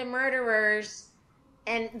talking to murderers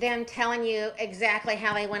and them telling you exactly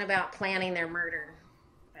how they went about planning their murder.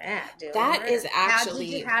 Yeah, that is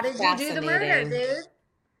actually how did you do the murder, dude?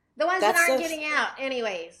 The ones that aren't getting out,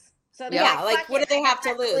 anyways. So like what do they have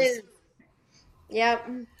to lose? Yep.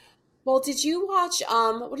 Well, did you watch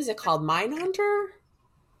what is it called, Mindhunter?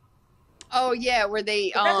 Oh yeah, where they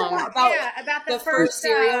about the first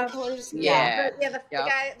serial killers.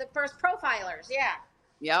 The first profilers. Yeah.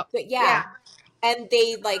 Yep. But yeah. And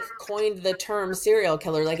they coined the term serial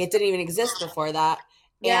killer. Like it didn't even exist before that.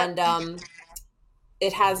 Yep. And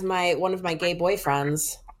it has one of my gay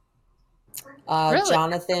boyfriends, really?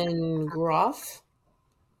 Jonathan Groff,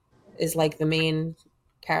 is like the main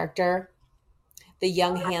character. the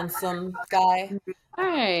young handsome guy.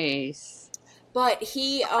 Nice. But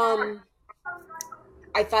he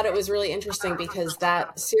I thought it was really interesting because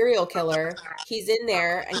that serial killer, he's in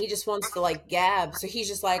there and he just wants to like gab. So he's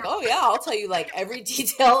just like, oh yeah, I'll tell you like every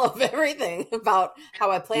detail of everything about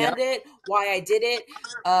how I planned it, why I did it.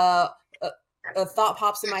 A thought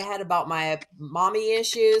pops in my head about my mommy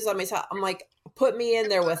issues. I'm like, put me in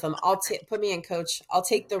there with him. Put me in, coach. I'll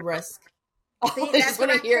take the risk. See, I that's just what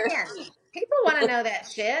want I'm to hear. saying. People want to know that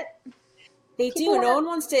shit. They do. No one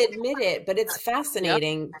wants to admit it, but it's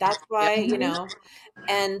fascinating. That's why,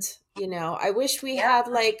 and I wish we had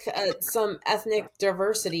like some ethnic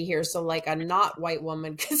diversity here, so like a not white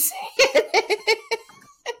woman could say it.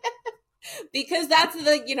 Because that's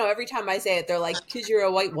every time I say it, they're like, because you're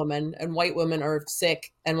a white woman and white women are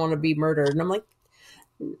sick and want to be murdered. And I'm like,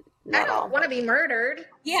 I don't want to be murdered.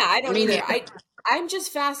 Yeah, I don't either. I'm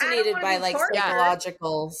just fascinated by like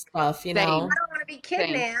psychological stuff, I don't want to be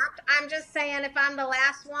kidnapped. I'm just saying if I'm the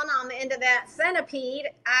last one on the end of that centipede,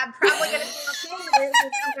 I'm probably going to be okay with it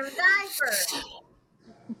because I'm going to die first.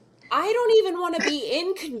 I don't even want to be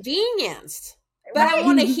inconvenienced. But I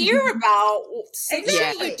want to hear about shit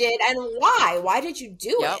you did and why. Why did you do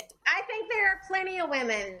it? I think there are plenty of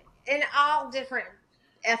women in all different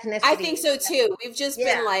ethnicities. I think so too. We've just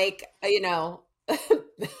been like,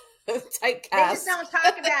 typecast. They just don't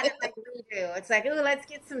talk about it like we do. It's like, ooh, let's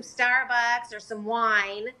get some Starbucks or some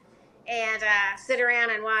wine and sit around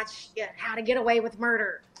and watch How to Get Away with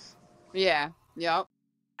Murder. Yeah. Yep.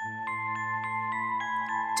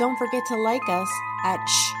 Don't forget to like us at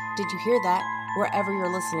Did You Hear That? Wherever you're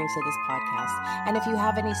listening to this podcast. And if you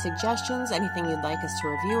have any suggestions, anything you'd like us to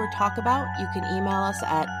review or talk about, you can email us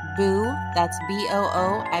at boo, that's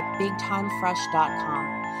BOO, at bigtimefresh.com.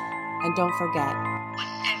 And don't forget,